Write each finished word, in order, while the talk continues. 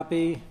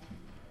copy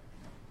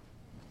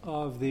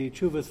of the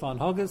Chuvas von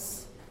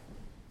Hogus,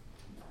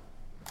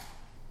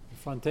 the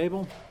front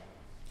table.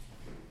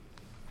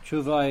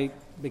 Tshuva I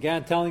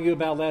began telling you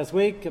about last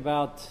week,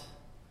 about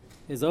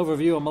his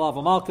overview of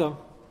Malav Malka.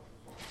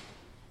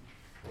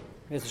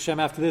 Mr. Hashem,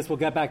 after this we'll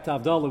get back to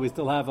Havdalah. We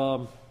still have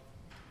a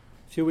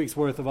few weeks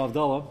worth of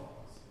Havdalah,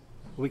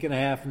 a week and a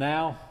half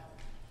now.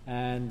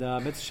 And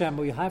Mr. Hashem,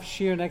 we have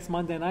Shir next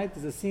Monday night.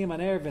 There's a Siyum on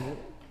Erevin.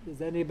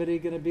 Is anybody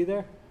going to be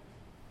there?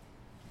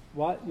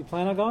 What? You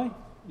plan on going?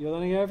 You're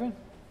learning Erevin?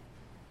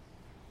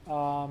 So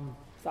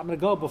I'm going to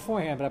go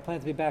beforehand, but I plan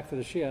to be back for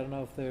the Shir. I don't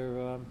know if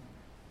they're...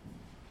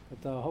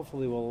 But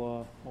hopefully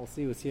we'll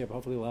see who's here. But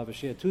hopefully we'll have a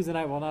shir. Tuesday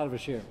night we'll not have a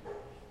shir,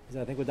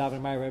 because I think with David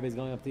and Mary, everybody's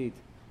going up to eat.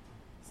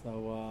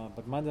 So,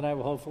 but Monday night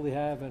we'll hopefully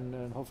have,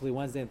 and hopefully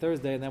Wednesday and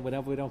Thursday, and then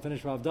whenever we don't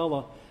finish for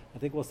Havdalah, I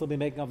think we'll still be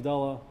making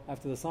Havdalah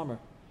after the summer.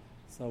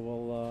 So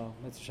we'll,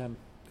 Mitzvah Hashem,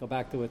 go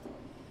back to it.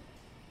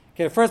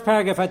 Okay, the first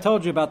paragraph I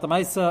told you about the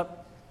Maisa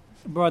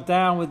brought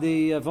down with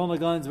the Vilna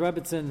Gaon's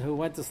Rebbitzin, who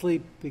went to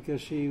sleep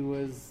because she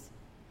was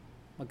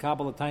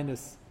Makabal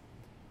Tainus.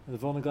 And the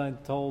Vilna Gaon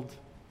told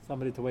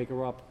somebody to wake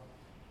her up.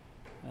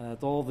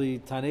 That all the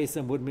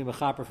Tanesim wouldn't be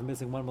mechaper for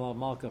missing one Malav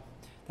Malka.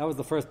 That was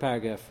the first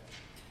paragraph.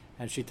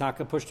 And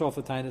Shitaka pushed off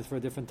the Tainus for a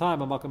different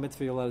time. A Malka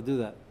Mitzvah, you're allowed to do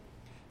that.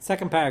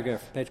 Second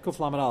paragraph, page Kuf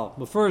Lamed Aleph.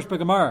 Mufurish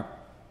Begamar.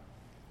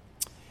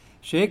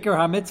 Sheikar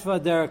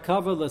HaMitzvah der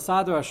Kavod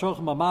L'Sadar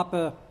HaShochem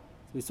HaMapeh.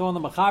 We saw in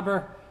the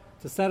mechaber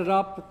to set it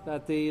up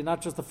that the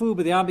not just the food,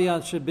 but the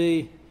ambiance should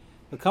be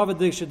the Kavod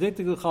Dik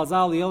Shediktigu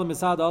Chazal Yelim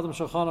Misad Adam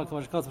Shochana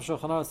Kamash Katzim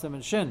Shochana Sim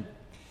Shin.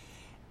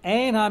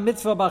 Ein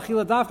ha-mitzvah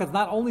b'achila dafka. It's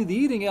not only the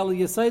eating. El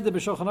yisayda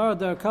b'shulchan aruch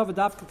der kavod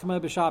dafka k'mei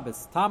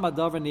b'Shabbos. Tama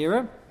davar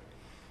nira.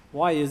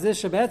 Why is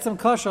this? Shebetzem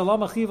kasher lo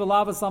machiva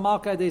lavas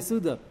malka de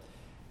suda.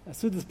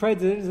 Suda's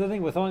prayed is the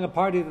thing. We're throwing a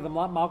party that the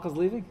malka's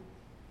leaving.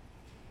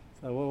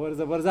 So what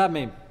does that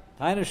mean?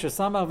 Tainu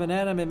shesamach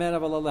v'nena mimena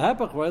v'lo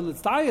lehepach. Well,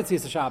 it's tired.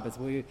 It's Shabbos.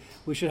 We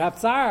should have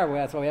tsar.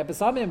 That's why we have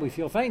besamim. We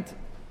feel faint.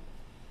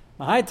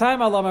 Mahai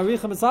time Allah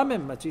marichim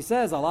besamim. But she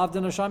says, Allah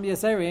avdin Hashem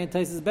yaseri ain't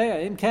tastes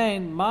beya. Im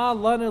kain ma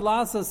lanu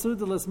lasa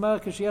suda l'smer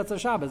k'shiyatza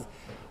Shabbos.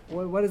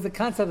 What is the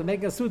concept of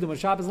making a suda when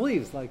Shabbos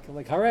leaves?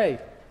 Like hooray,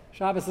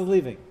 Shabbos is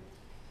leaving.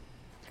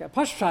 Okay,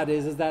 Pashtat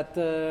is that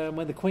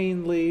when the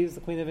Queen leaves,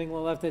 the Queen of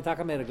England left, they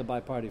made a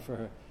goodbye party for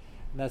her,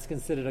 and that's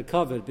considered a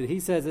covet. But he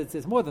says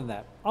it's more than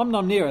that.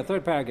 Amnam nira,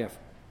 third paragraph.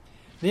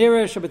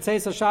 We're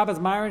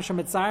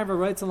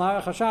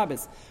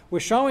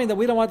showing that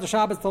we don't want the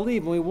Shabbos to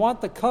leave, and we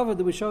want the cover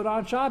that we showed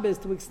on Shabbos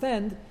to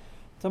extend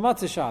to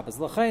Matzah Shabbos.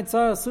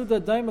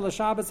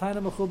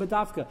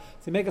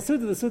 To make a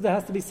Suda, the Suda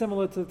has to be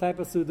similar to the type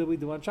of Suda we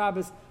do on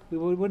Shabbos. We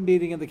wouldn't be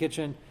eating in the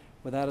kitchen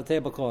without a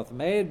tablecloth.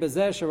 Showing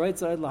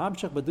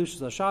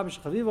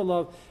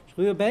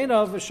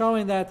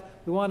that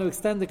we want to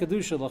extend the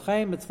Kedusha.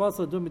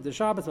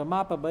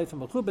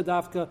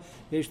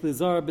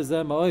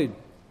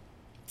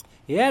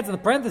 He adds in the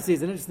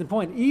parentheses an interesting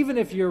point. Even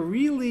if you're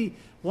really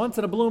once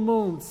in a blue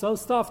moon so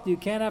stuffed you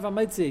can't have a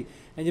mitzi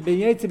and you're being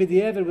yet to be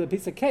the with a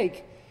piece of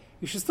cake,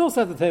 you should still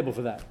set the table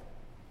for that,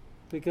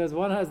 because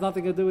one has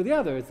nothing to do with the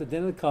other. It's a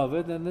dinner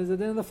covered and there's a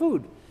dinner the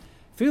food.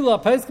 The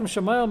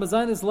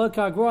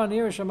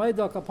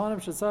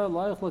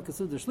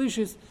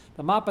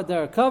mappa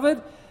there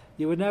covered.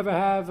 You would never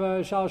have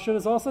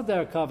shalosh also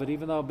there covered,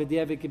 even though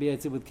b'diavad could be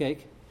yetzi with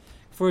cake.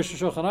 First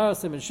shulchan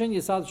aruch and shin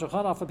yisad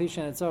shulchan off a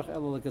pishan and tzorch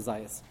elu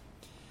lekazayis.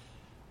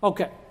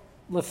 Okay,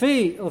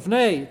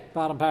 lefnei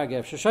bottom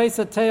paragraph.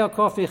 Shashaisa teo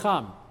kofi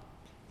cham.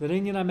 The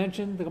Indian I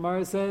mentioned, the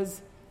Gemara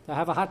says to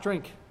have a hot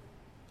drink.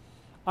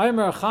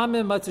 Aymer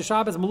chamim matzah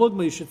Shabbos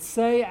malugma. You should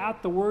say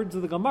out the words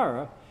of the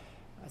Gemara.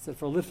 I said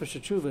for Litva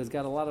Shetchuva, it's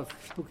got a lot of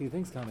spooky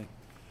things coming.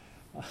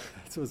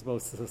 That's what's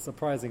most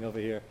surprising over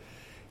here.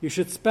 You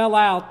should spell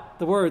out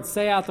the words.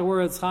 Say out the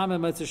words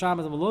chamim matzah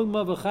Shabbos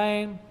malugma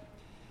v'chein.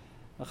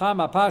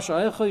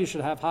 You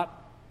should have hot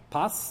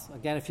pas,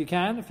 again if you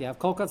can. If you have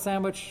kolkat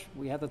sandwich,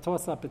 we had the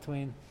toss-up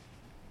between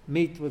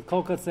meat with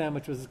kolkat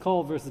sandwich, which is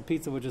cold, versus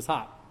pizza, which is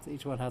hot. So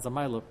each one has a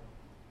milo.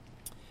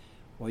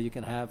 Or you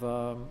can have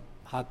a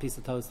hot piece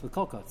of toast with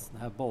kolkats, and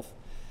have both.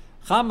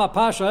 Gemara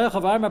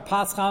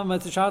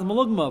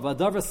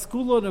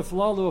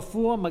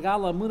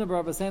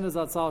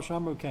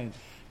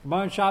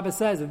in Shabbos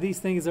says that these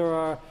things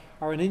are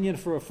an Indian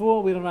for a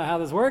fool. We don't know how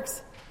this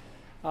works.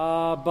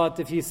 But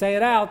if you say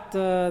it out,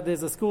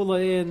 there's a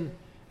skula in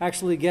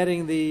actually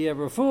getting the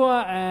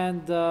refuah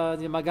and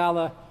the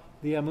magala,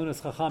 the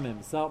amunas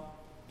chachamim. So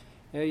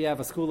here you have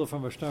a skula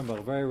from a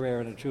Sternberg, very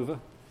rare in a tshuva.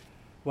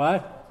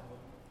 What?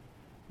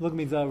 Lug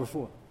means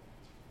refuah.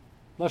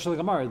 Lashal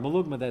Gemara is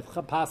malugma,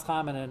 that pas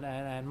chamen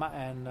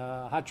and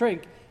hot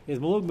drink is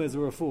malugma is a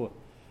refuah.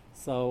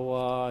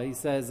 So he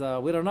says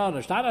we don't know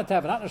nishtana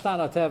teva, not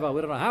nishtana teva. We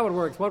don't know how it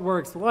works. What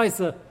works?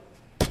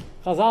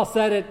 Chazal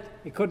said it.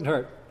 It couldn't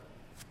hurt.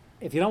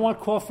 If you don't want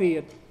coffee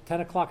at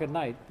 10 o'clock at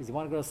night because you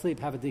want to go to sleep,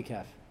 have a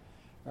decaf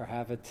or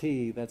have a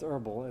tea that's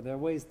herbal. And there are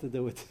ways to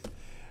do it.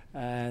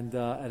 And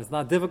it's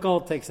not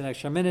difficult. It takes an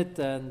extra minute.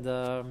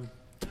 And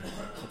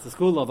It's a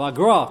school of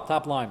Agra,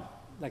 top line.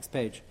 Next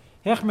page.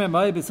 Hechmer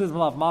Ma'ay B'Suz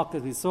Malav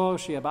Malkas, we saw,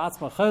 Shia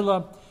Ba'atzma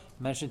Chayla,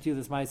 mentioned to you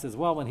this mice as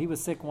well, when he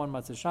was sick one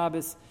Matzah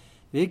Shabbos,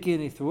 Viki,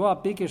 and he threw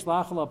up, Bikish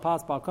Lachala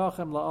Pas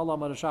Balkachem La'olam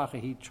Marashacha.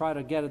 He tried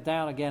to get it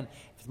down again.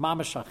 If it's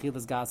Mamash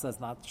Achilas Gasa, it's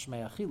not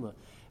Shmei Achila.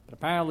 But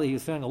apparently he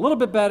was feeling a little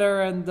bit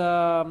better,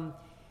 and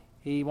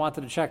he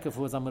wanted to check if it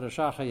was Amud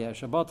Hashacha. Yeah,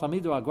 Shabbat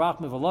Hamidu Agrach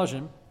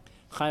Mivolozhin.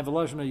 Chaim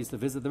Volozhin used to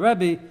visit the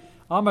Rebbe.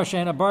 Amar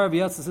Sheina Bar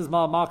V'Yatzis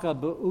Malmaka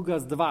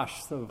B'Ugas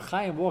Davash. So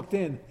Chaim walked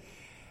in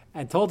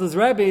and told his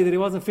Rebbe that he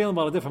wasn't feeling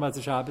well a different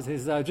Matzah Shabbos. He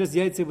said, just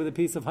Yetzi with a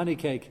piece of honey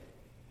cake.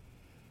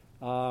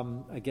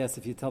 I guess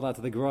if you tell that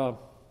to the Gra,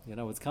 you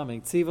know what's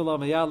coming.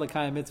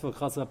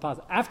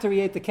 After he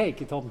ate the cake,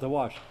 he told him to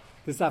wash.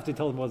 This is after he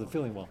told him he wasn't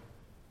feeling well.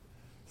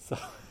 So,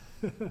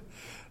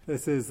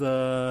 this is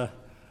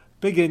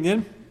big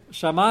Indian.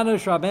 Shamanu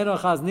Shrabeno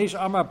Chaznish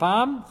Amar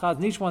Pam.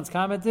 Chaznish once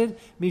commented,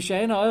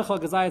 Mishaena Oichel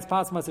Gazayas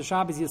Pas Matzah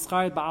Shabbos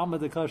Yischayit Ba'alma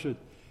de Kashut.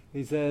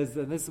 He says,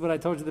 and this is what I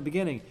told you at the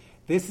beginning,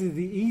 this is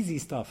the easy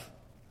stuff.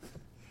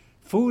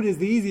 Food is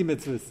the easy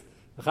mitzvahs.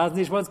 The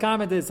Chaznish once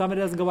commented,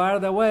 somebody doesn't go out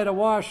of their way to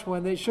wash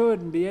when they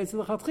should, and B'yetzi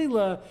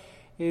L'Chatchila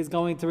is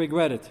going to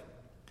regret it.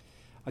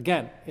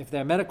 Again, if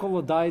there are medical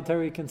or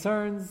dietary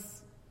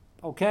concerns,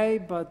 okay,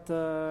 but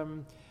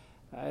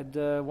I had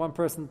one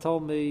person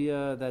told me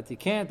that he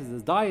can't, because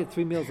his diet,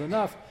 3 meals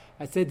enough.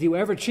 I said, do you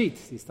ever cheat?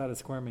 He started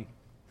squirming.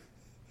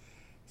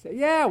 He said,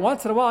 yeah,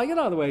 once in a while, you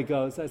know the way it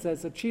goes. I said,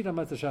 so cheat on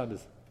Matzah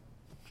Shabbos.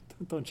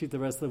 Don't cheat the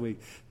rest of the week.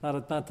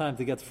 Not time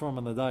to get firm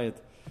on the diet.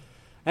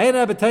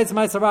 Also,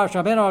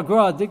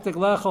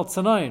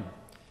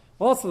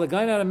 the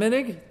guy had a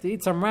minig to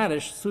eat some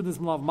radish, Sudas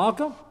Malav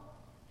Malka.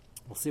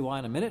 We'll see why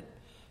in a minute.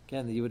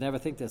 Again, you would never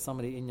think there's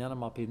somebody in Yanam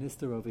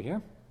Alpinister over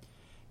here.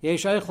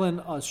 Yesh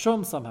Eichlin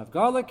Shum, some have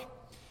garlic.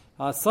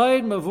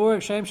 Said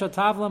Mavur Shem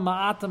Shatavla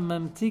Ma'atam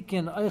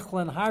Memtikin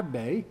Eichlin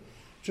Harbe.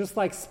 Just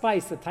like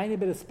spice, a tiny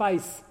bit of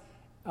spice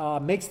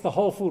makes the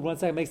whole food, one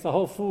second, makes the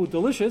whole food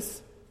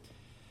delicious.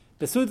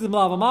 Besudas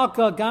Malav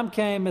Malka,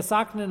 Gamke,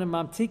 Mesaknin, and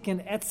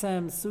Mamtikin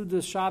Etzem,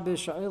 Sudas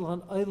Shabish,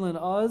 Eilin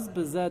Oz,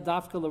 Bezed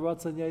Dafka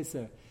Larotzan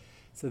Yeser.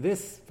 So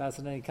this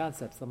fascinating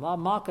concept. The Malav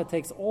Malka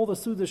takes all the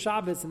Sudas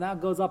Shabbos and now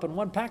goes up in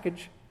one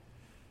package.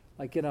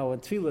 Like, you know, in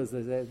tefillas,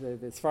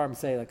 the farm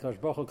say that Kosh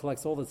Baruch Hu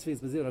collects all the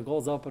tefillas, and it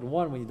goes up in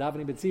one. When you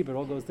davening b'tzibur, it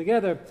all goes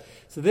together.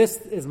 So this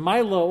is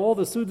Milo, all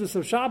the Sudas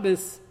of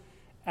Shabbos,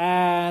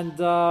 and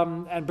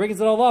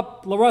brings it all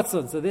up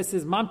l'ratzon. So this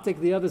is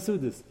Mamtik, the other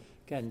Sudas.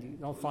 Again, you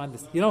don't find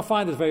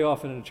this very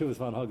often in the Chuvas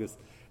Van Huggis.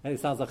 And it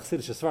sounds like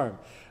Chassidish Sfarim.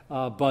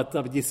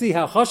 But you see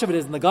how chashav it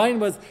is. And the Gain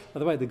was, by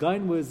the way,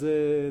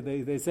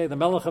 they say the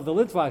Melech of the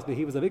Litvaks, but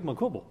he was a big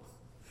makubal.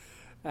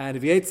 And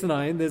if he ate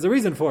Tzanayin, there's a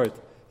reason for it.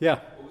 Yeah.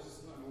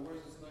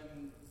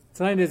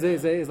 Tzanayin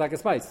is like a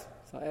spice.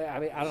 So, I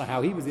mean, I don't know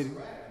how he was eating.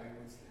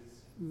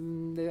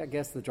 I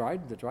guess the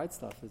dried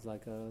stuff is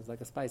like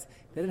a spice.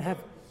 They didn't have,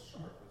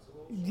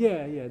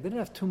 they didn't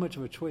have too much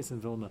of a choice in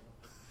Vilna.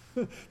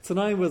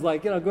 Tzanayin was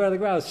like, go out of the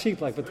ground, cheap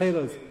like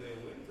potatoes.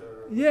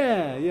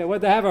 Yeah,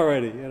 what they have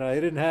already. You know,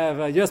 they didn't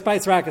have your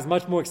spice rack is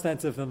much more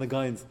extensive than the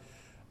Gain's.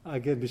 I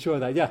can be sure of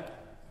that. Yeah. I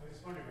was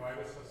just wondering why it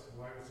was so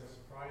surprising.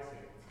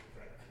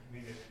 I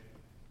mean,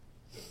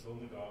 the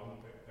Vilna Gaon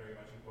very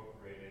much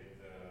incorporated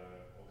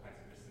all kinds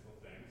of mystical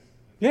things.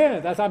 Yeah,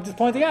 that's what I'm just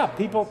pointing out.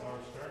 People.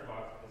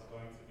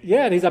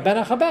 Yeah, and he's a Ben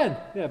Achaben.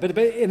 Yeah, but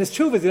in his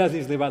chuvas he doesn't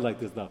usually write like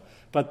this though.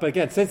 But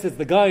again, since it's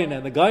the Gaon,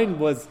 and the Gaon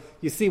was,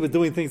 you see, was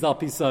doing things al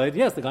piside.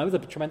 Yes, the Gaon was a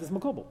tremendous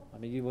makubal. I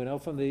mean, you know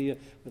from we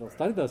don't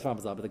study those from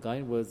but the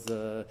Gaon was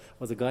a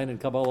Gaon in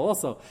Kabbalah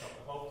also.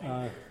 The whole thing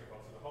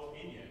the whole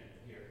Inyan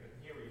here. But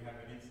here we have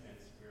an instance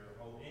where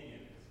the whole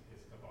Inyan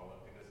is Kabbalah,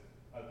 because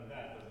other than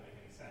that, it doesn't make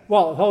any sense.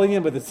 Well, the whole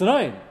Inyan with the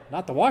Tzanayin,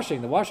 not the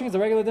washing. The washing is a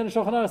regular din of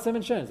Shulchan Aruch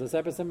Siman Shin. It's a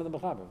separate sim of the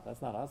Mechaber.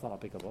 That's not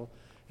applicable.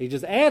 He's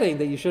just adding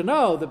that you should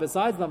know that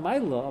besides the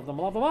Maila of the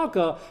Malav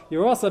Malka,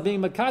 you're also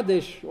being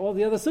Makadish, all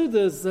the other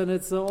Sudas, and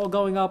it's all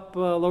going up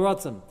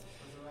L'Rotzim.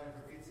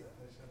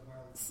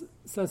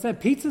 So I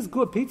said, pizza's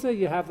good. Pizza,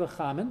 you have the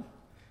chamin,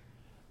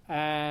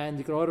 and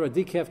you can order a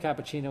decaf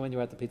cappuccino when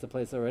you're at the pizza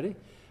place already.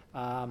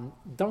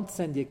 Don't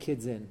send your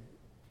kids in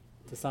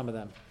to some of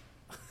them.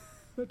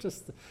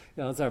 Just,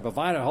 sorry, but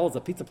Viner holds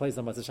a pizza place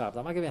on Matzah Shabbos.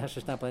 I'm not giving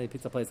Hashish Stamp on any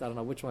pizza place. I don't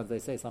know which ones they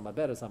say. Some are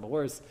better, some are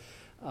worse.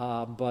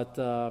 But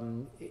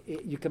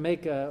you can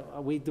make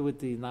we do it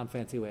the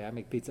non-fancy way. I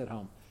make pizza at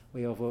home.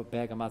 We have a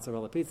bag of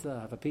mozzarella pizza,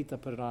 have a pita,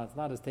 put it on. It's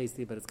not as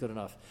tasty, but it's good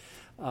enough.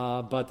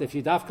 But if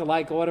you dafka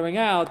like ordering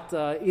out,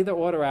 either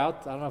order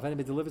out. I don't know if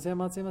anybody delivers here on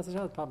Matzah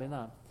Shabbos. Probably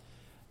not.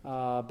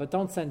 But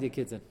don't send your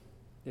kids in.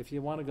 If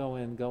you want to go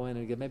in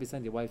and maybe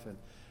send your wife in.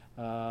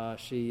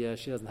 She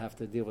doesn't have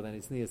to deal with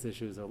any sneeze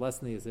issues or less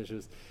sneeze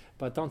issues,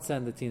 but don't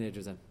send the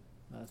teenagers in.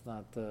 That's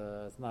not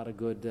it's not a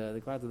good.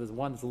 There's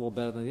one that's a little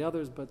better than the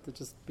others, but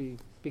just be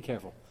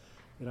careful.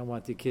 You don't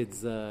want your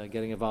kids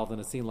getting involved in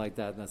a scene like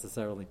that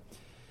necessarily.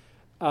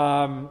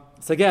 So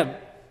again,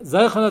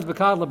 Zeichanat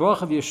Bekad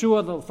Lebroch of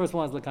Yeshua. The first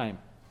one is L'Kaim.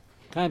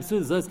 Kaim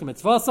Sud Zeiskim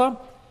Mitzvasa.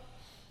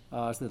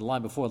 The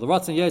line before. The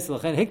Ratzon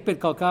Yisrael, Chen Hikbit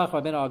Kolkach,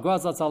 Rabbeinu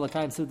Agraz Zatzal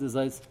L'Kaim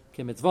Sudazais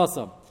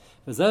Kimitzvosam.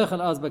 V'zeichen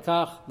Az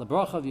Bekach,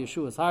 L'Bracha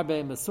V'Yeshuas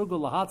Harbe, Mesugul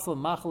L'Hatzal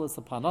Machalis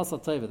L'Panasa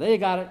Teva. There you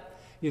got it.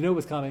 You knew it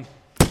was coming.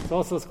 It's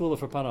also a school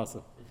for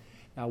Panasa.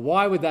 Now,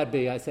 why would that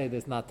be? I say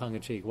this not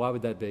tongue-in-cheek. Why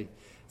would that be?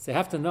 So you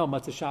have to know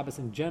Matzah Shabbos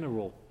in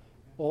general.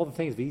 All the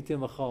things,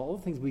 V'yitin L'chal, all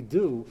the things we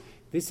do,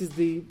 this is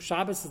the,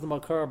 Shabbos is the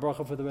Makar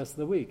Bracha for the rest of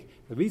the week.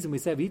 The reason we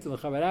say V'yitin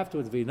L'chal right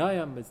afterwards,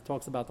 V'yinayim, it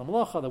talks about the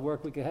Malacha, the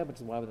work week ahead, which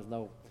is why there's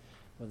no,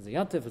 when there's a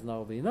Yantif, there's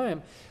no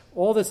V'yinayim.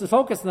 All this is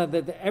focused on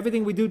that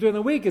everything we do during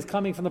the week is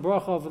coming from the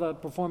Bracha of the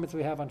performance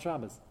we have on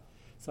Shabbos.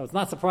 So it's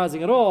not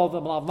surprising at all,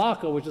 the Malav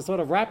Maka, which is sort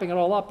of wrapping it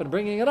all up and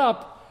bringing it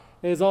up,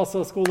 is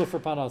also a school for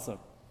Panasa.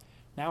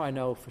 Now I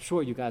know for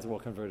sure you guys are all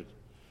converted.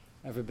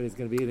 Everybody's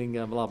going to be eating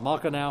Malav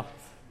Maka now.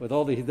 With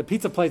all the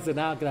pizza places are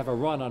now going to have a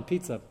run on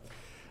pizza.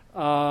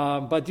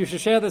 But you should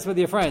share this with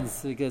your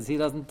friends because he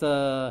doesn't,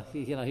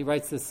 he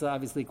writes this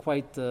obviously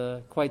quite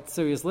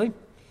seriously.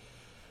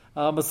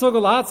 Because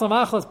people are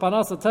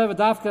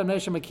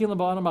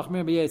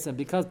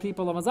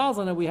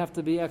mazalzan, we have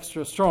to be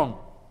extra strong.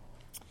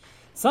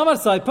 So much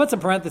so, I put some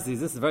parentheses.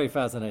 This is very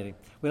fascinating.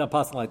 We don't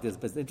pass it like this,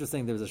 but it's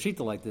interesting. There was a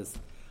shita like this.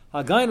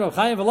 Hagayin Rav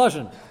Chaim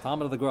Volozhin,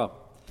 Talmud of the Gra.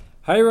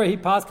 Hayra he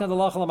paskan the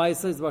lachal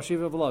ma'isa is Rav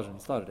Shiva Volozhin.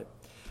 He started it.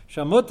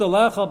 Shamut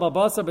lechal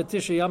babasa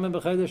b'tisha yamin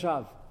b'chodesh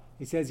Av.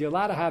 He says you're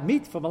allowed to have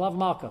meat from a lav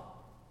malka.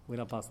 We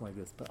don't pass it like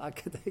this, but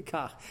it's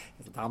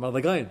a Talmud of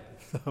the Gaon.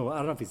 So I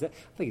don't know if he said.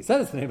 I think he said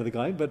it's the name of the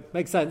Gaon, but it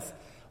makes sense.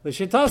 The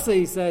Shitasa,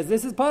 he says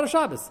this is part of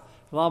Shabbos.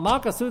 Lav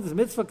malka sud is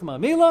mitzvah k'ma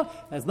mila.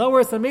 It's no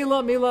worse than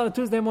mila. Mila on a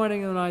Tuesday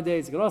morning in the 9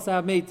 days. You can also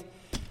have meat.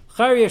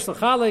 Chariyesh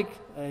l'chalik.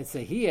 So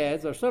he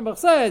adds, or Shlomo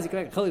says, you can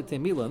have chalik to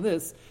mila in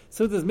this.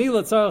 So there's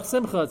mila tzarach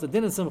simcha. It's a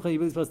din of simcha. You're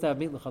really supposed to have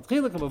meat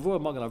l'chatchila.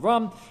 Kamavur magen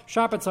avram.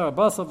 Sharpet tzarach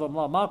basal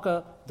v'mla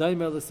malka.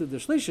 Daimer l'sud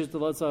d'shlishis. The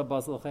lo tzarach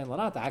basal l'chein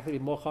lanata. Actually,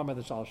 more chamer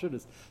than shalosh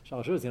shudas.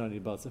 Shalosh shudas, you don't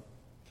need basal.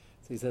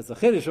 So he says the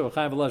chiddush of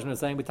Chaim Volozhin is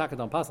saying we taka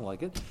don't pass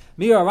like it.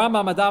 Mira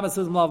Rambam Adam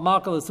Sud Mlav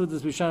Malka l'sud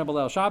d'shlishana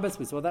b'leil Shabbos.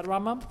 We saw that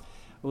Rambam.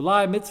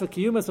 Ulai mitzvah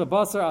kiyumas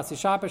v'basar asi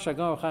shabbos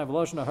shagon Chaim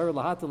Volozhin ahur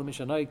lahata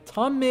l'mishanoi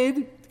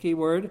tamid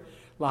keyword.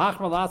 If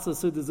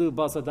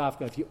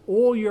you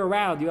all year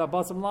round you have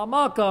basar mlav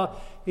malka,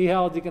 he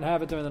held you can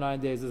have it during the 9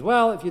 days as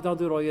well. If you don't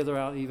do it all year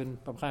round, even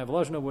Chaim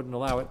Volozhin wouldn't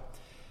allow it.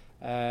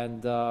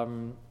 And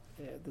the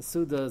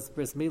Suda's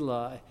bris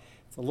milah,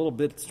 it's a little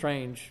bit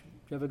strange.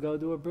 Do you ever go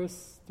do a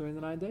bris during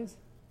the 9 days?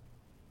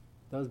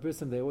 Those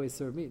brisim, they always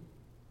serve meat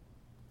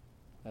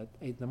at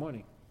 8 in the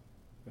morning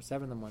or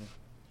 7 in the morning.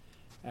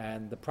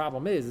 And the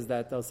problem is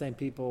that those same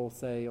people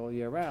say all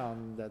year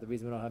round that the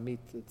reason we don't have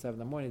meat at 7 in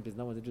the morning is because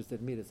no one's interested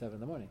in meat at 7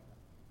 in the morning.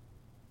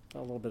 A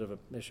little bit of an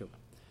issue.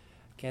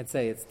 Can't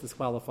say it's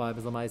disqualified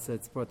because Lamai said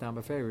it's brought down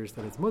by favors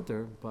that it's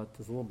mutter, but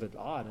it's a little bit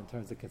odd in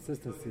terms of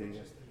consistency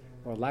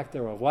or lack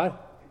thereof.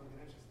 What?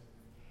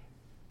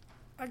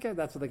 Okay,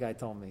 that's what the guy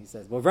told me. He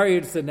says, we're very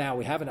interested now.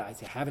 I haven't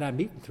had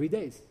meat in 3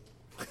 days.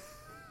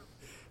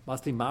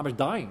 Must be mamash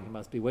dying. He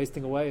must be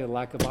wasting away a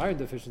lack of iron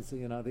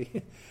deficiency. A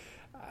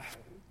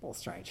little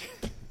strange.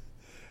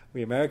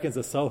 We Americans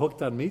are so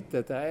hooked on meat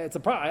that it's a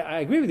problem. I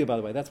agree with you, by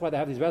the way. That's why they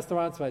have these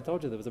restaurants. So I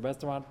told you there was a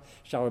restaurant,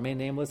 shall remain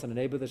nameless, and a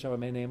neighbor that shall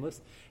remain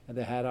nameless. And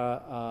they had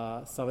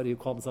somebody who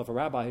called himself a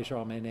rabbi, he shall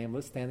remain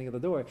nameless, standing at the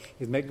door.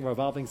 He's making a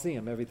revolving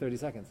siyum every 30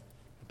 seconds.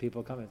 And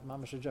people come in.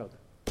 Mama's a joke.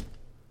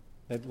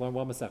 They learn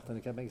one masech, and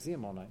they kept making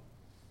siyum all night.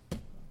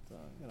 So,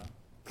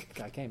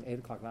 guy came 8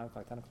 o'clock, 9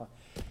 o'clock, 10 o'clock.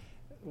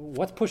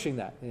 What's pushing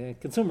that?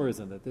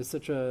 Consumerism. That there's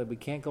we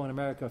can't go in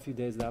America a few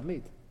days without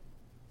meat.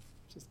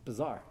 Just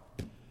bizarre.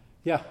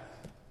 Yeah. I'm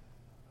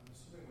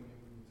assuming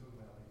when you talk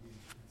about eating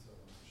pizza on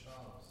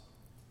Shabbos,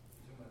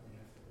 you're talking about you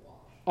have to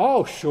wash.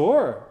 Oh,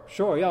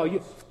 sure. Yeah,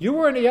 you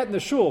weren't yet in the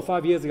shul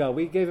 5 years ago.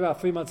 We gave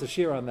about 3 months of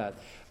shir on that.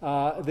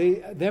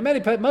 There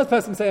are most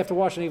persons say you have to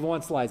wash in even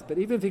one slice, but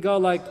even if you go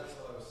like,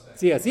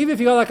 even if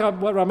you go like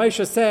what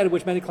Ramesha said,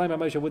 which many claim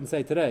Ramesha wouldn't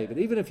say today, but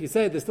even if you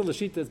say there's still a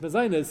sheet that's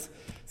mezainis,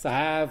 so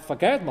have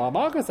fakert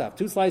ma'amarkas, have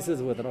 2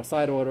 slices with a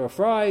side order of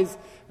fries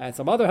and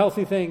some other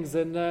healthy things,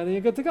 and then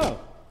you're good to go.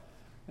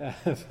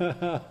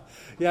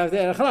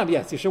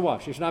 Yes, you should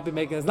wash. You should not be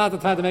making. It's not the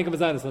time to make a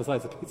mezainis on a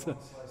slice of pizza.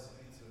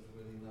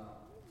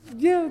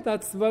 Yeah,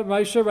 that's what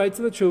Raisha writes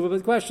in the Tshuva. But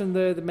the question,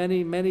 the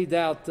many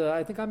doubt.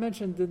 I think I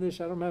mentioned in this.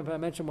 I don't remember if I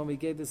mentioned when we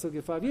gave this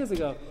sugya 5 years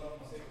ago.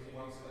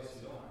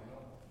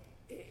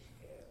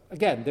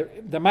 Again,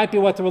 there might be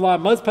what to rely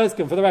on. Most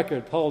poskim, for the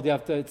record, hold you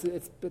have to.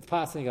 It's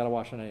passing. You got to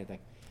wash on anything.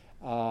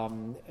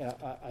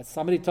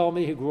 Somebody told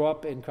me who grew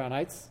up in Crown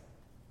Heights.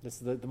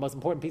 This is the most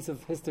important piece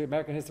of history,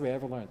 American history I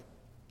ever learned.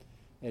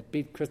 It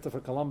beat Christopher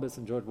Columbus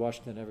and George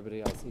Washington and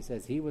everybody else. He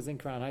says he was in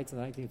Crown Heights in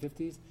the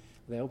 1950s.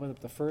 They opened up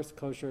the first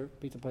kosher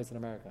pizza place in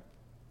America.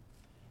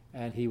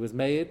 And he was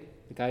made.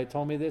 The guy who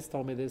told me this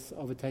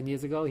over 10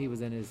 years ago. He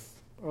was in his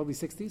early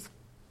 60s.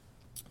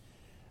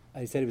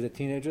 He said he was a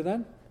teenager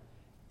then.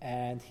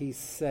 And he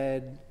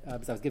said,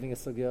 because I was giving a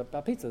sugya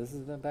about pizza, this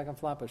is back on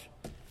Flatbush.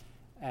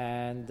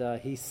 And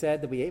he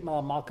said that we ate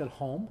malam malka at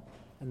home,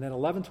 And then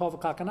 11, 12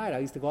 o'clock at night, I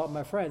used to go out with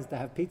my friends to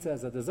have pizza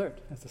as a dessert,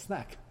 as a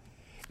snack.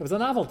 It was a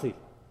novelty.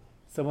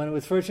 So when it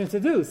was first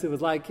introduced, it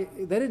was like,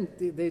 it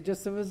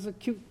was a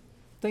cute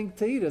thing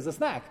to eat as a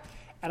snack.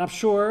 And I'm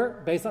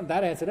sure, based on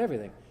that, answered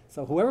everything.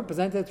 So whoever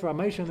presented it to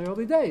Ramesha in the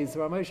early days,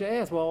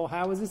 Ramesha asked, well,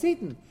 how was this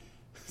eaten?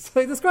 So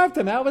they described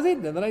to him how it was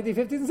eaten in the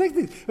 1950s and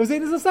 60s. It was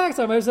eaten as a snack.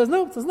 So Ramesha says,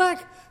 no, it's a snack.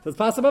 So it's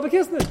possible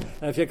b'kisnin.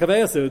 And if you're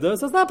Kaveh Suda,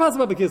 so it's not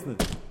possible b'kisnin.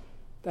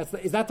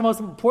 Is that the most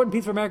important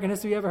piece of American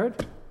history you ever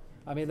heard?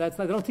 I mean, they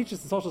don't teach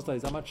us in social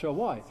studies. I'm not sure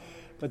why.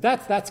 But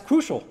that's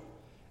crucial.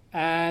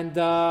 And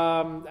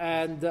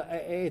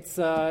it's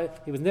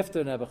he was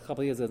nifter a couple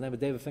of years ago. His name was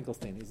David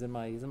Finkelstein. He's in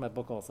my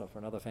book also for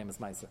another famous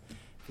Meiser.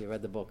 If you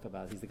read the book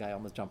about, he's the guy who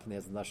almost jumped from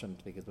the Nashim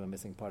because we're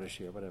missing part of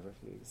Shir, whatever.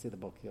 If you see the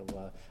book,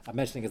 I'm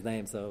mentioning his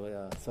name,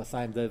 so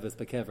Saim Davis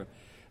Bekever.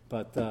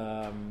 But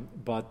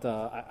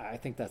I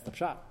think that's the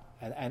shot.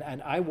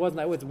 And I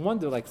would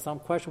wonder, like some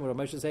question would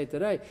Moshe say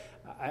today.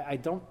 I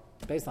don't.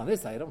 Based on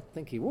this, I don't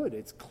think he would.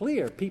 It's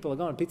clear people are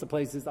going to pizza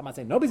places. I'm not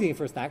saying nobody's eating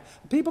for a snack.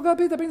 People go to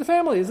pizza, bring the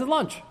family. This is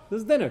lunch. This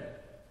is dinner.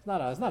 It's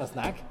not a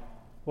snack.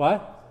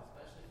 What?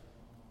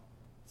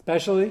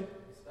 Especially?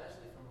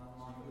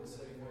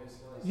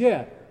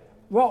 Yeah.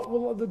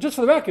 Well, just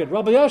for the record,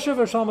 Rabbi Yosef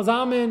or Shalom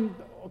Zalman,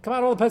 come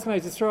out all the Pesach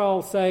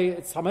Yisrael say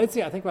it's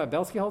Hametzi. I think Rabbi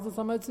Belsky holds it's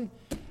Hametzi.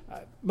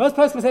 Most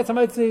Pesach say it's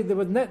Hametzi.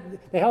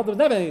 They held there was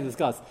never anything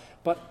discussed.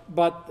 But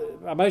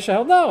Ramesha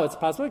held no, it's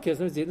possible kids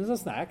it was eaten as a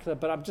snack.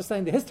 But I'm just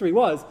saying the history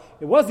was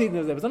it was eaten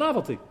as it was a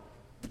novelty.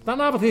 It's not a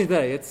novelty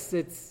today. It's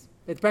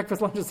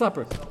breakfast, lunch, and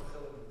supper.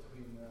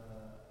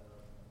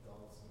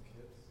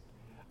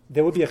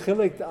 There would be a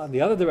chilik on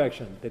the other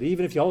direction that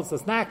even if you hold it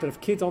as a snack, but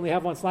if kids only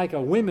have one snack or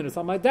women or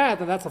something like that,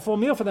 then that's a full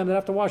meal for them. They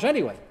have to wash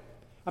anyway.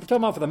 I'm talking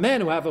about for the men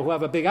who have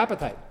a big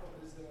appetite.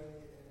 Is there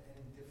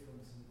any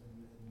difference in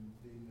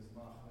being as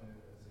machmir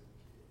as a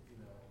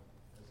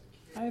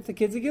kid? I have the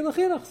kids at Gilach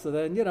Chinuch, so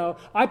then,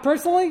 I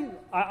personally,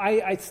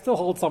 I still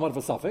hold somewhat of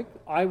a suffix.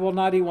 I will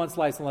not eat one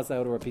slice unless I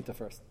order a pita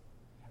first.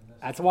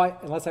 That's why,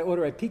 unless I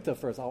order a pita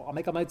first, I'll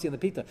make a mitzi in the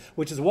pita,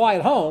 which is why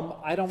at home,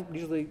 I don't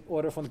usually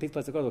order from the pizza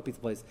place or go to a pizza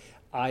place.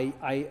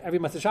 Every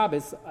Motzei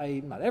Shabbos,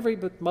 not every,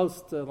 but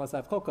most, unless I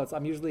have kokots,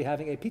 I'm usually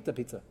having a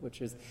pizza,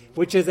 which is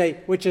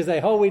a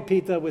whole wheat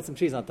pita with some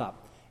cheese on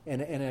top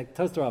in a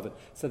toaster oven.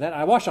 So then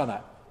I wash on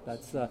that.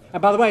 That's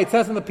and by the way, it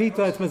says in the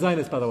pita it's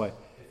mezainis, by the way.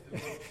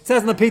 It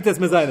says in the pita it's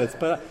mezainis,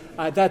 but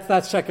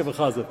that's sheker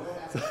v'chazav.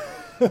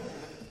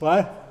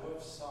 What?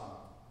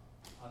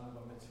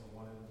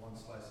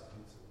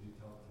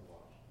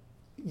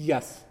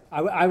 Yes,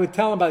 I would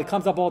tell him, but it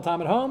comes up all the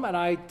time at home, and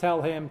I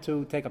tell him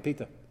to take a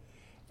pita.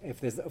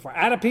 If we're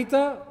at a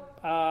pita,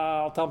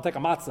 I'll tell him to take a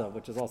matzah,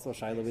 which is also a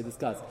shayla we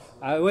discussed.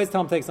 I always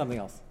tell him to take something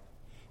else.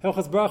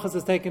 Hilchos Brachos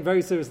is taken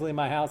very seriously in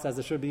my house, as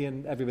it should be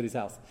in everybody's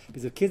house.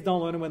 Because if kids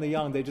don't learn it when they're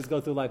young, they just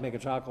go through life making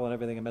chocolate and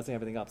everything and messing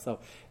everything up. So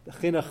the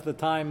chinuch, the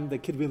time the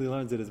kid really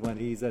learns it is when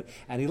he's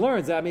and he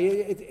learns. I mean,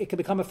 it can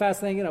become a fast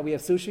thing. We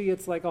have sushi;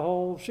 it's like a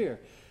whole shear.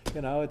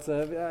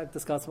 I've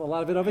discussed a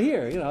lot of it over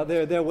here.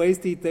 There are ways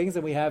to eat things,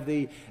 and we have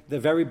the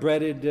very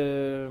breaded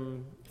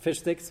fish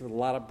sticks with a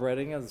lot of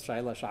breading, as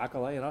shayla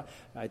shakala.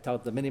 I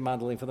taught the mini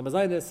mandolin for the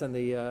mazainis and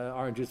the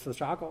orange juice for the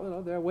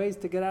shakal. There are ways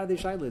to get out of these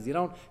shaylas.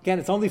 Again,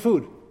 it's only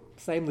food.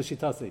 Same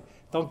l'shitasi.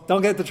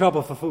 Don't get into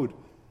trouble for food. I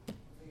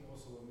think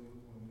also when we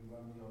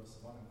run the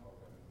Savannah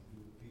program, we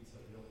do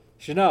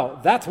pizza.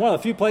 That's one of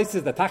the few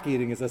places that taki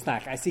eating is a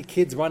snack. I see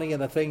kids running in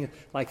the thing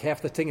like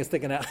half the thing is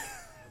sticking out.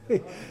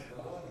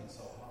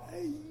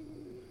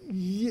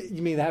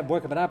 You mean they have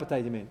work of an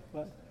appetite? You mean?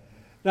 What?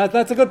 Now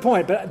that's a good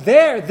point. But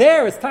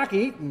there is taka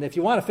eaten. If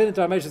you want to fit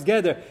into our measures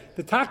together,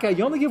 the taka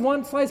you only give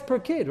one slice per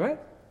kid, right?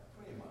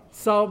 Pretty much.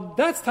 So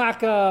that's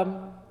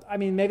taka. I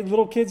mean, maybe the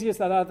little kids.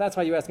 That's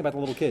why you're asking about the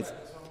little kids.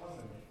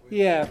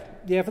 Yeah.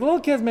 For the little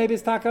kids, maybe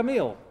it's taka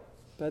meal,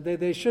 but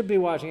they should be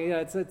watching it. Yeah,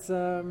 it's. They're not to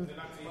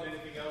eat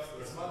anything else.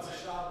 It's Motzei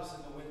Shabbos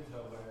in the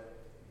winter where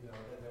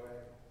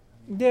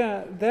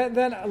Yeah.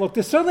 Then look.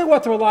 There's certainly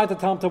what to rely to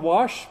tell them to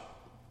wash.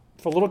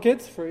 For little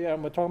kids, we're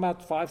talking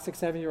about 5, 6,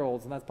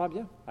 7-year-olds, and that's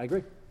probably, I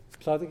agree.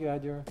 So I think you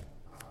had your...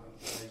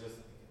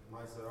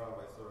 My sarah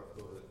thought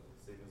it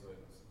same as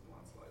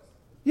one slice.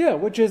 Yeah,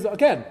 which is,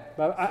 again,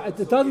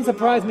 it doesn't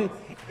surprise me.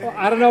 Well,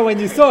 I don't know when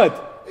you saw it.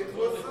 It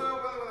was when I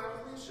was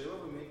in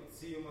Yeshiva, we made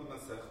siyum of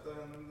Masechta,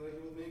 and he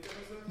would make it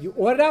as a... You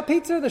ordered out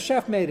pizza or the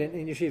chef made it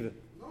in Yeshiva?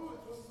 No, it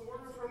was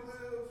ordered from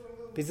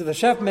the... Pizza the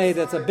chef made,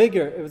 that's a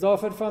bigger, it was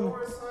offered from...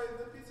 Lower side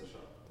the pizza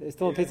shop. There's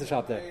still a pizza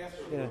shop there.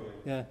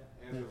 Yeah.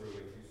 Andrew Rubin,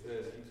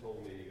 he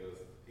told me,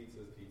 pizza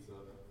is pizza,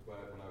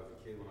 but when I was a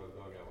kid, when I was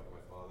going out with my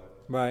father.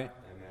 Right.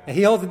 And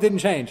he holds it didn't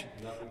change.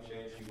 Nothing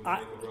changed. He would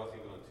make a broth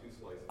even on 2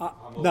 slices.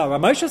 No,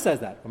 Ramosha says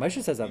that.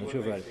 Ramosha says that in the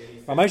Tshuva already.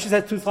 Ramosha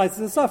says 2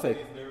 slices of suffix.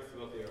 He's nervous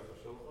about the Aruch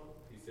HaShulchan.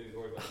 He said he's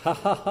worried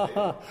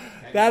about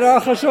that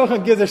Aruch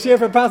HaShulchan gives a share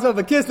for Passover of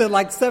a kiss at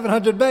like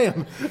 700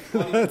 bayim.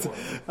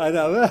 I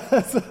know.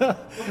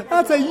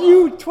 That's a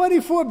huge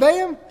 24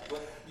 bayim.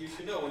 But you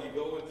should know, when you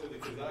go into the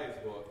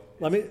Keziah's book,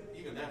 Let me...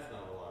 even that's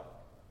not a lot.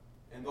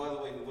 And And by the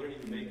way, they wouldn't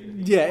even make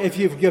it. Yeah, if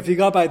you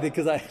go by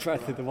because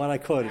the one I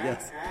quoted,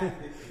 yes. And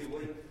he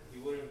wouldn't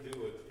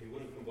do it. He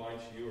wouldn't combine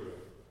shiurim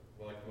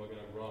like Magen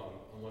Avraham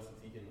unless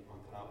it's eaten on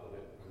top of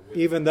it.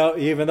 Even though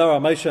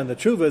Ramesha and the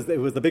Chuvas, it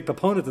was the big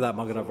proponent of that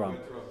Magen Avraham.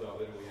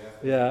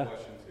 Yeah.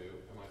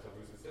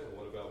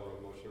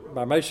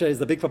 Ramesha is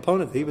the big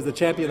proponent. He was the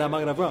champion of that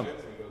Magen Avraham.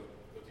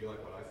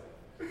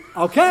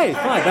 Okay,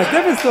 fine. That's a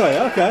different story.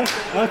 Okay.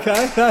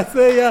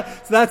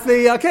 That's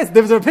the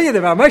difference of opinion.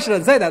 Moshe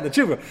doesn't say that in the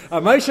Tshuva.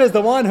 Moshe is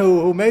the one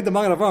who made the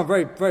Magen Avraham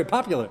very, very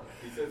popular.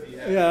 He says he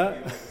had.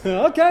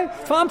 Yeah. Okay.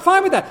 I'm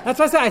fine with that. That's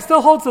why I say I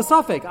still hold to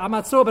suffix. I'm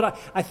not sure, but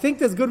I think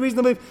there's good reason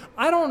to believe.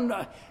 I don't. And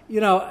to add to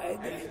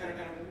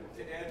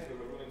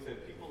what Ruben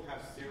said, people have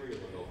cereal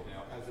milk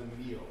now as a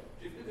meal.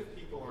 Just because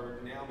people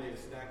are now made a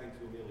snack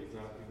into a meal, he's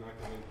not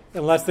coming.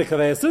 Unless the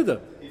Kaveh Suda.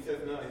 He says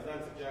no. He's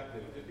not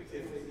subjective.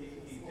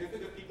 Just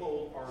because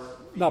people are.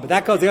 No, but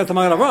that goes against the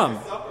Magen Avraham.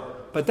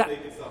 But that. They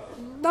can suffer.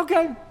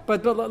 Okay,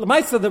 but the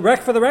Maisa,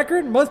 for the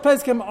record, most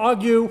places can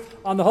argue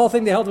on the whole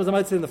thing they held was a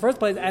Maisa in the first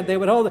place, and they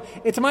would hold it.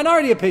 It's a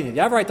minority opinion. You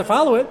have a right to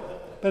follow it,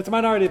 but it's a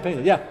minority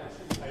opinion. Yeah. I just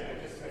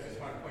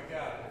want to point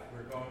out, if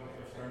we're going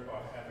with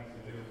Sternbach having to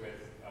do with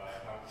how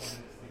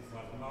important these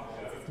not the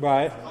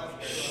Right.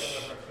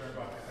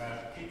 Sternbach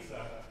about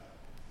pizza,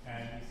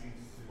 and he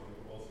seems to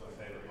also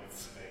say that he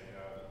wants to make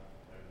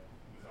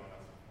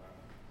Mizonos.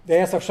 They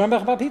asked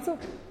Sternbach about pizza?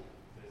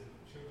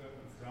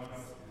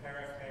 Mizonos,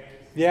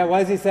 paraphrase. Yeah, what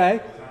does he say?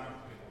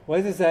 What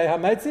does he say?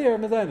 Hametzi or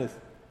Mizonos?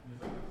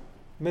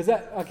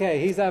 Okay,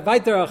 he's a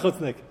weiter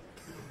chutznik.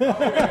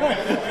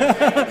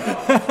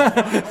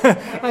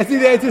 I see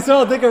the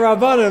Eitzisol think of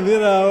Rabbanim, you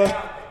know. If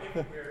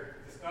we're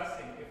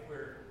discussing if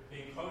we're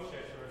being kosher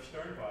or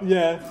Sternbach,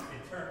 Yeah. in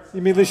terms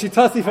You mean the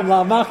Shitasi from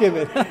La Machim?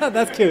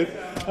 That's cute.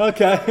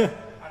 Okay.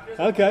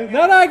 Okay.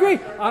 No, I agree.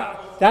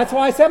 That's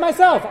why I said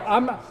myself.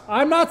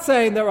 I'm not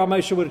saying that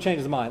Ramesha would have changed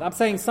his mind. I'm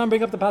saying some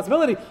bring up the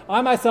possibility.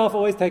 I myself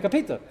always take a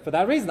pita for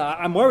that reason.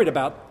 I'm worried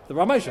about the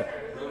Ramesha.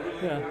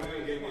 Yeah.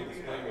 Gave me a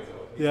disclaimer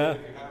though. He Yeah. said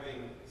if you're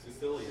having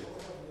Sicilian,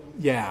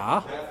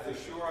 Yeah. that's the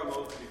shura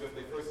most because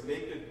they first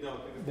make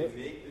they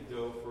make the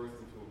dough first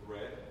into a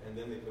bread and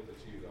then they put the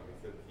cheese on. He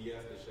said he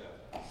asked the chef.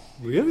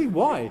 Really?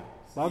 Why?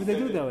 Why would He they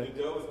do said it that way?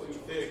 The dough is too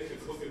thick to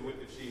cook it with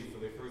the cheese, so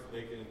they first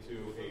make it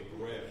into a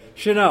bread.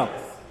 Shino.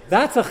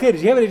 That's a chiddush. You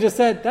hear what he just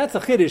said? That's a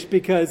chiddush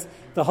because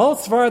the whole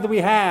svara that we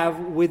have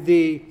with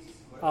the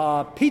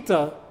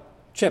pita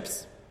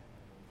chips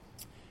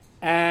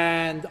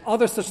and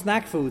other such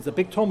snack foods, a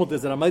big tumult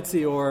is it a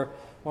mitzi or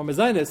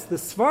mezainis, the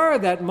svara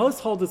that most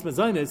hold as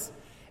mezainis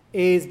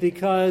is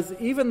because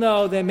even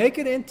though they make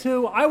it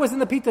into, I was in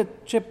the pita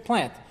chip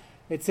plant.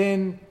 It's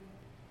in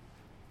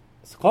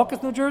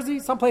Secaucus, New Jersey,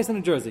 someplace in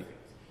New Jersey.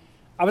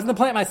 I was in the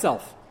plant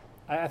myself.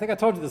 I think I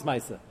told you this,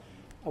 Maisa.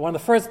 One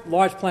of the first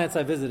large plants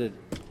I visited.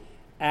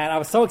 And I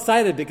was so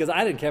excited because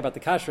I didn't care about the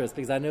kashrus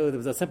because I knew it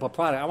was a simple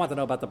product. I wanted to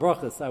know about the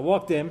brachas. I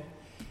walked in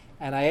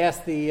and I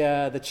asked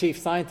the chief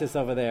scientist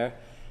over there.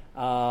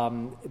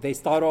 They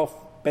start off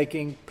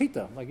baking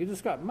pita, like you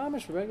described,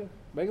 mamish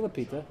regular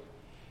pita.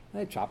 And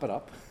they chop it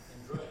up,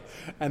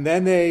 and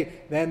then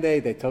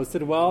they toast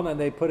it well, and then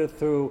they put it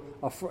through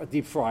a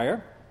deep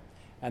fryer,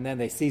 and then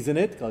they season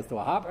it. Goes to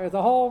a hopper. The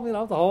whole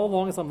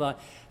long something.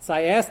 So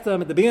I asked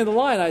him at the beginning of the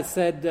line. I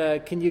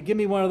said, "Can you give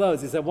me one of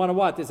those?" He said, "One of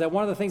what?" He said,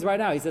 "One of the things right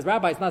now." He says,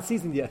 "Rabbi, it's not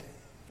seasoned yet."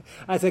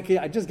 I said,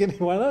 "Can you just give me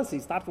one of those?" He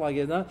stopped like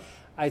it. No.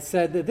 I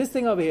said, "This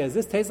thing over here, does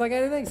this taste like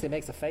anything?" So he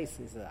makes a face.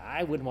 He said,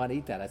 "I wouldn't want to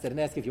eat that." I said, "I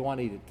didn't ask if you want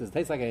to eat it. Does it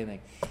taste like anything?"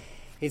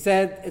 He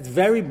said, "It's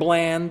very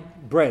bland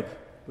bread,"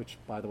 which,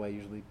 by the way,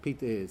 usually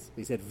pita is.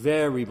 He said,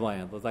 "Very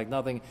bland. It's like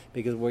nothing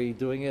because were you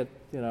doing it?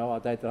 You know,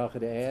 to add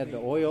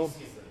the oil,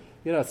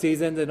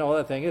 seasoned and all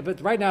that thing.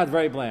 But right now, it's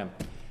very bland."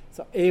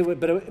 So he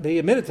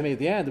admitted to me at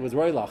the end it was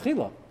roy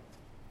lachila.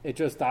 It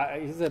just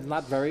he said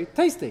not very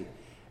tasty.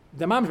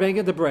 The mom's making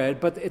it the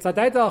bread, but it's a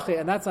daitachi,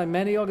 and that's why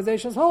many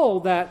organizations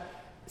hold that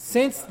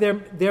since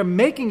they're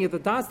making it the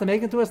das to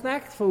make it into a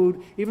snack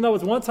food, even though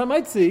it's one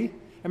samaitzi.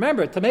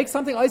 Remember, to make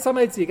something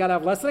samaitzi, you got to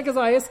have less than a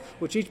gazayas,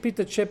 which each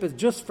pita chip is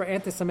just for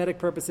anti-Semitic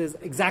purposes,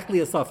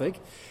 exactly a suffix,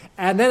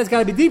 and then it's got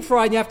to be deep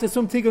fried, and you have to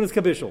assume tikkun is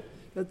kabishul.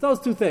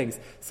 Those two things.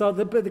 So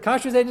the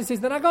kashrus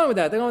agencies, they're not going with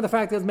that. They're going with the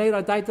fact that it's made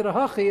on daita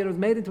hachi, and it was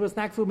made into a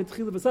snack food with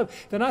chila.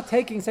 They're not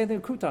taking same thing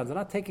with croutons. They're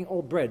not taking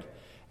old bread.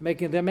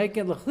 They're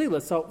making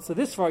lechila. So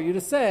this far you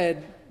just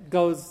said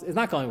is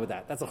not going with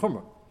that. That's a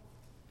chumrah.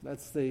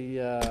 That's the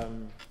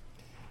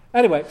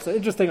anyway. So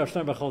interesting. Our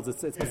Sternbach holds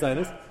it's mezainis. It's not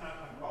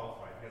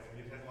unqualified.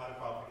 It has a lot of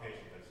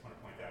qualifications. I just want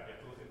to point out. You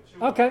have to look at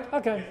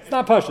Okay. It's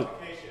not partial.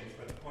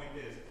 But the point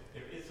is,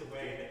 there is a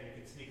way that you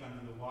can sneak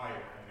under the wire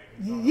and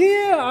make it.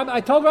 Yeah,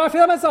 I told Rafi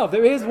that myself.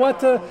 There is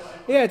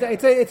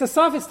it's a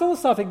suffix. It's still a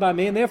suffix by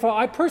me, and therefore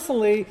I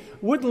personally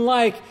wouldn't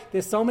like.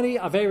 There's so many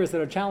averas that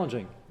are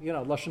challenging.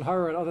 Lashon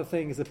hara and other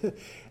things.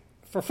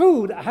 For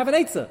food, I have an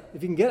eitzah.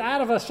 If you can get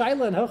out of a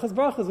shaila and hilchas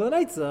brachas with an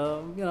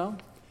eitzah,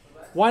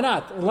 why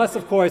not? Unless,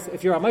 of course,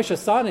 if you're a Moshe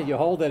son and you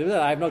hold it,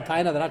 I have no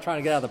taina. They're not trying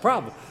to get out of the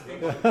problem.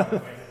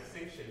 The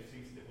distinction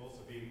seems to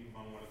also be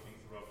among one of the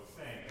things the Rav was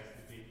saying.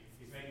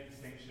 He's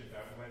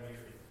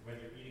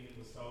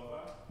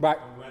Right.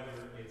 or whether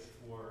it's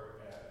for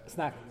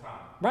Snack. the time.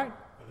 Right.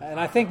 And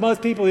I think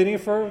most people eating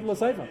it for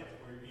L'Seifa. Or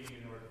eating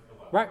in order to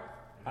fill up. Right.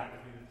 And that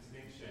would be the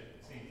distinction.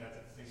 It seems that's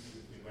a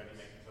distinction between when you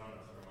make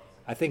donuts or remote.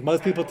 I think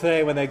most people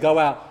today, when they go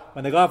out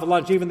for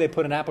lunch, even they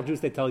put an apple juice.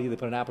 They tell you they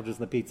put an apple juice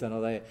in the pizza, and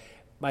all they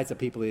might have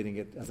people eating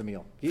it as a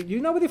meal. You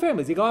know, with your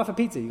families, you go out for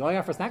pizza, you going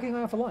out for snack, you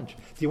going out for lunch.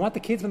 Do you want the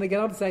kids when they get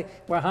out to say,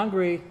 "We're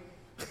hungry"?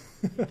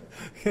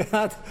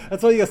 That's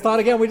all you got to start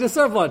again. We just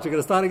served lunch. You're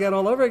going to start again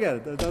all over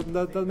again. That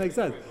doesn't make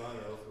sense. It's not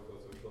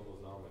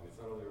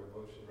only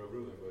Rav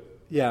but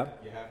Yeah.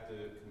 you have to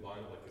combine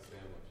it like a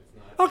sandwich. It's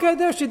not. Okay,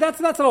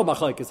 that's an old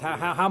machlokes.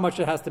 How much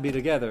it has to be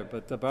together,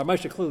 but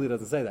Moshe clearly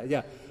doesn't say that.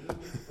 Yeah. There's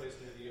a place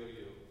near the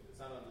OU. It's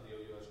not under the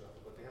OU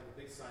Ashkafa, but they have a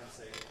big sign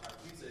saying our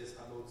pizza is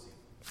hamotzi.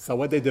 So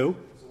what they do?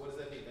 So what does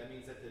that mean? That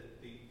means that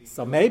the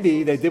So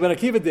maybe they did what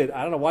Akiva did.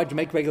 I don't know why'd you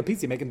make regular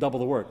pizza. You make them double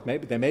the work.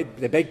 Maybe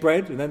they bake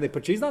bread and then they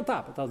put cheese on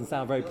top. It doesn't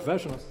sound very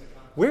professional.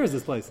 Where is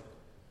this place?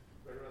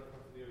 right around the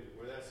front of the OU,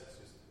 where that's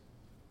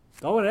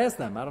just Go and ask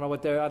them. I don't know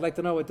what I'd like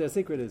to know what their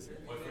secret is.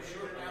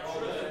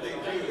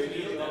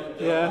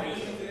 Yeah.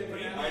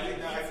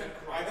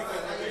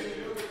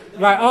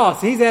 Right. Oh,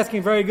 so he's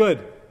asking very good.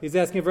 He's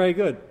asking very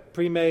good.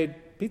 Pre-made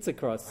pizza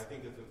crust. I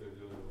think that's what they're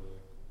doing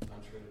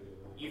on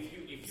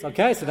Trinity. It's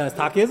okay. So then it's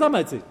taki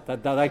azametzi.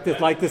 That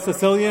like the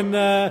Sicilian.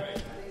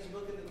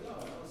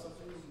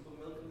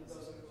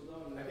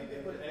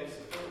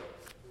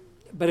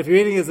 But if you're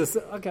eating as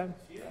a okay,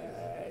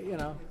 you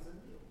know,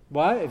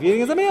 what? If you're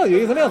eating as a meal, you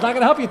eat as a meal. It's not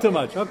going to help you too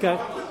much. Okay,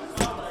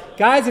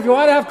 guys, if you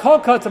want to have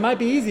cold cuts, it might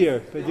be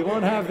easier, but you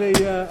won't have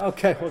the.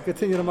 Okay, we'll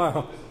continue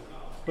tomorrow.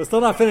 We're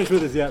still not finished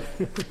with this yet.